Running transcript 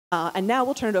And now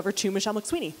we'll turn it over to Michelle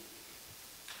McSweeney.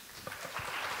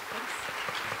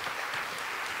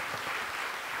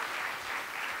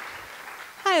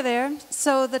 Hi there.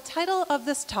 So the title of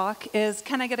this talk is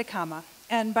Can I Get a Comma?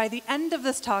 And by the end of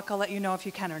this talk, I'll let you know if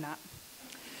you can or not.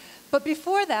 But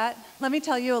before that, let me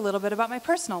tell you a little bit about my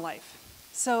personal life.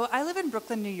 So I live in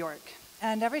Brooklyn, New York.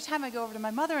 And every time I go over to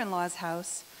my mother-in-law's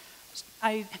house,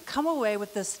 I come away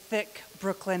with this thick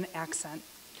Brooklyn accent.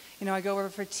 You know, I go over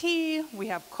for tea, we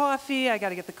have coffee, I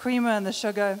gotta get the creamer and the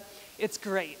sugar. It's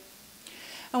great.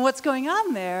 And what's going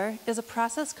on there is a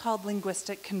process called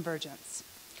linguistic convergence.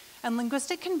 And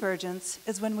linguistic convergence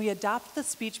is when we adopt the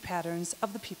speech patterns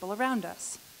of the people around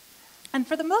us. And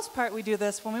for the most part, we do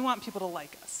this when we want people to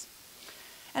like us.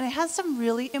 And it has some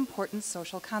really important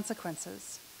social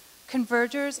consequences.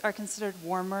 Convergers are considered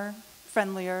warmer,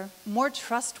 friendlier, more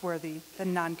trustworthy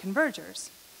than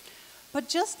non-convergers. But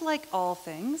just like all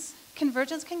things,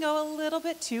 convergence can go a little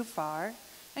bit too far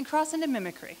and cross into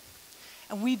mimicry.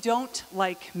 And we don't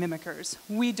like mimickers.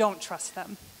 We don't trust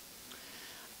them.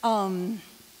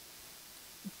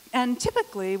 And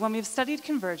typically, when we've studied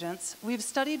convergence, we've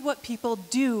studied what people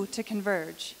do to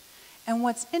converge. And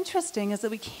what's interesting is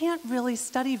that we can't really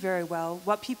study very well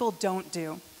what people don't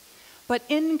do. But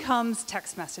in comes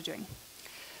text messaging.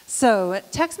 So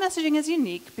text messaging is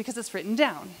unique because it's written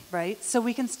down, right? So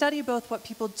we can study both what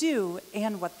people do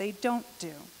and what they don't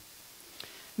do.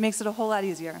 Makes it a whole lot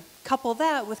easier. Couple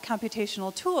that with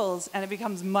computational tools and it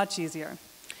becomes much easier.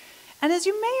 And as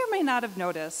you may or may not have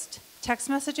noticed, text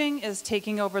messaging is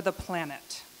taking over the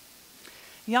planet.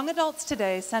 Young adults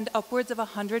today send upwards of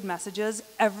 100 messages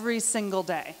every single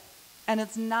day. And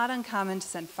it's not uncommon to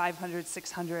send 500,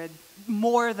 600,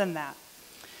 more than that.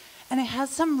 And it has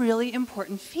some really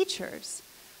important features.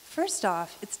 First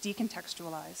off, it's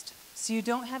decontextualized. So you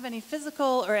don't have any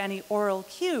physical or any oral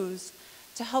cues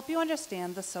to help you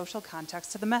understand the social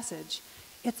context of the message.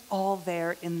 It's all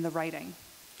there in the writing.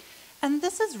 And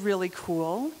this is really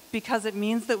cool because it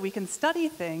means that we can study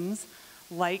things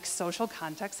like social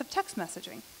context of text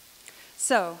messaging.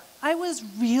 So I was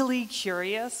really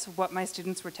curious what my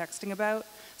students were texting about,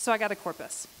 so I got a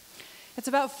corpus. It's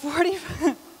about 40,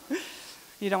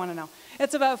 you don't want to know.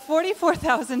 It's about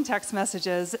 44,000 text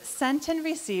messages sent and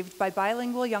received by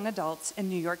bilingual young adults in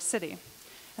New York City.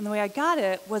 And the way I got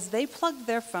it was they plugged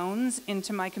their phones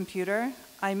into my computer.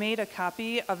 I made a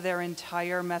copy of their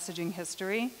entire messaging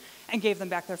history and gave them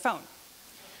back their phone.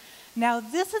 Now,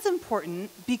 this is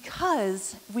important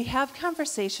because we have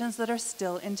conversations that are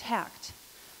still intact.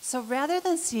 So rather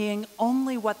than seeing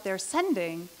only what they're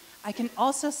sending, I can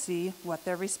also see what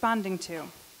they're responding to.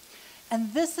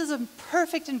 And this is a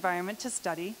perfect environment to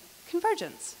study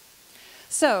convergence.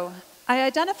 So I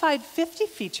identified 50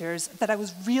 features that I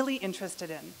was really interested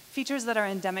in, features that are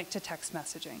endemic to text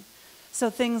messaging. So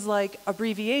things like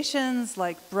abbreviations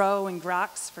like bro and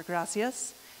grox for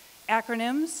gracias,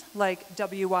 acronyms like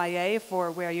WYA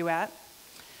for where you at,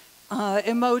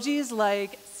 emojis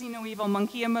like see no evil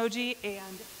monkey emoji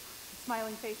and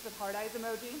smiling face with hard eyes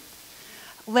emoji,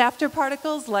 laughter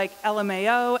particles like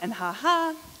LMAO and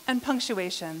haha, and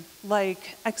punctuation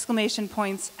like exclamation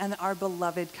points and our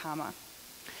beloved comma.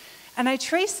 And I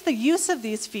traced the use of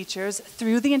these features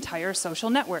through the entire social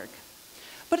network.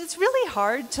 But it's really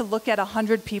hard to look at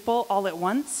 100 people all at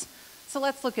once, so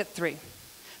let's look at 3.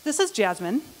 This is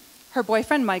Jasmine, her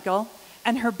boyfriend Michael,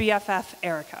 and her BFF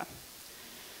Erica.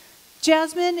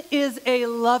 Jasmine is a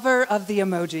lover of the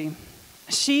emoji.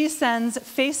 She sends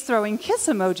face-throwing kiss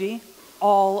emoji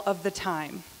all of the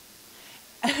time.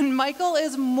 And Michael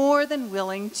is more than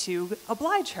willing to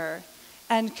oblige her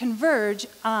and converge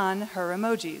on her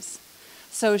emojis.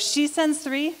 So she sends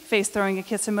 3, face-throwing a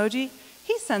kiss emoji.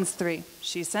 He sends 3.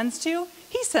 She sends 2.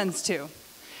 He sends 2.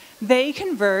 They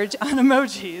converge on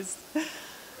emojis.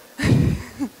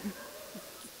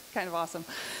 Kind of awesome.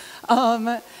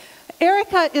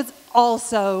 Erica is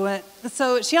also,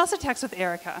 so she also texts with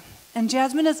Erica. And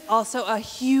Jasmine is also a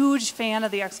huge fan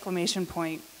of the exclamation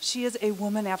point. She is a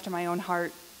woman after my own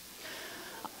heart.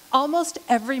 Almost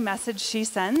every message she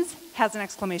sends has an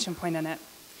exclamation point in it.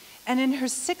 And in her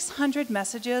 600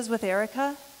 messages with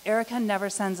Erica, Erica never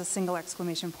sends a single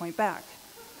exclamation point back.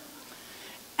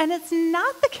 And it's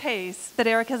not the case that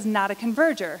Erica's not a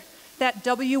converger. That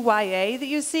WYA that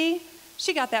you see,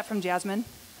 she got that from Jasmine.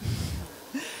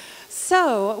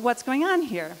 So what's going on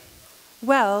here?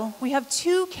 Well, we have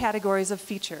 2 categories of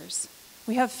features.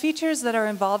 We have features that are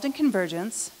involved in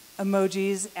convergence,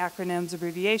 emojis, acronyms,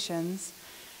 abbreviations,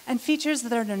 and features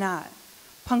that are not,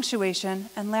 punctuation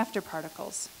and laughter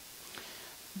particles.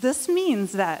 This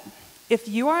means that if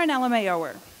you are an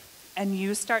LMAOer and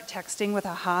you start texting with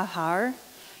a ha-har,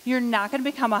 You're not going to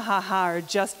become a ha-ha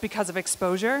just because of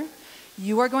exposure.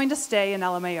 You are going to stay an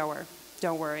LMAOer.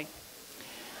 Don't worry.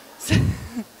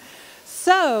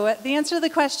 So the answer to the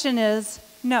question is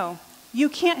no, you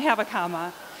can't have a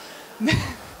comma.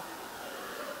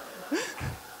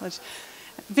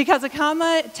 Because a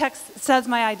comma text says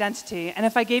my identity, and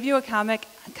if I gave you a comma,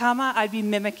 I'd be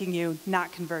mimicking you,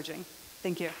 not converging.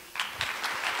 Thank you.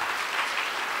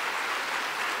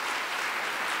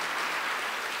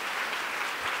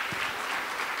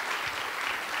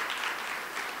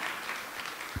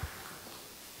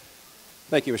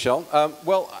 Thank you, Michelle.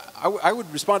 Well, I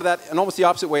would respond to that in almost the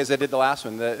opposite way as I did the last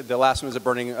one. The last one was a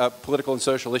burning political and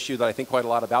social issue that I think quite a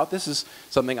lot about. This is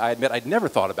something I admit I'd never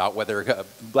thought about, whether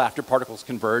laughter particles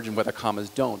converge and whether commas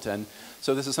don't. And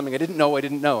so this is something I didn't know,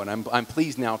 and I'm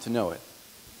pleased now to know it.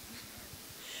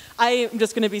 I am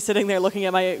just going to be sitting there looking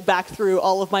at back through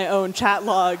all of my own chat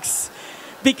logs,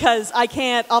 because I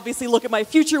can't obviously look at my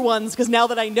future ones, because now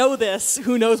that I know this,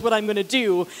 who knows what I'm going to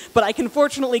do. But I can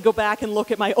fortunately go back and look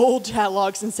at my old chat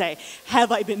logs and say,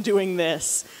 have I been doing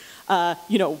this?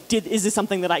 Is this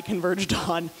something that I converged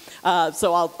on?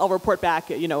 So I'll report back,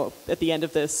 at the end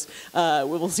of this.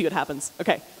 We'll see what happens.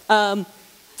 Okay.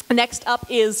 Next up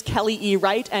is Kelly E.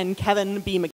 Wright and Kevin B.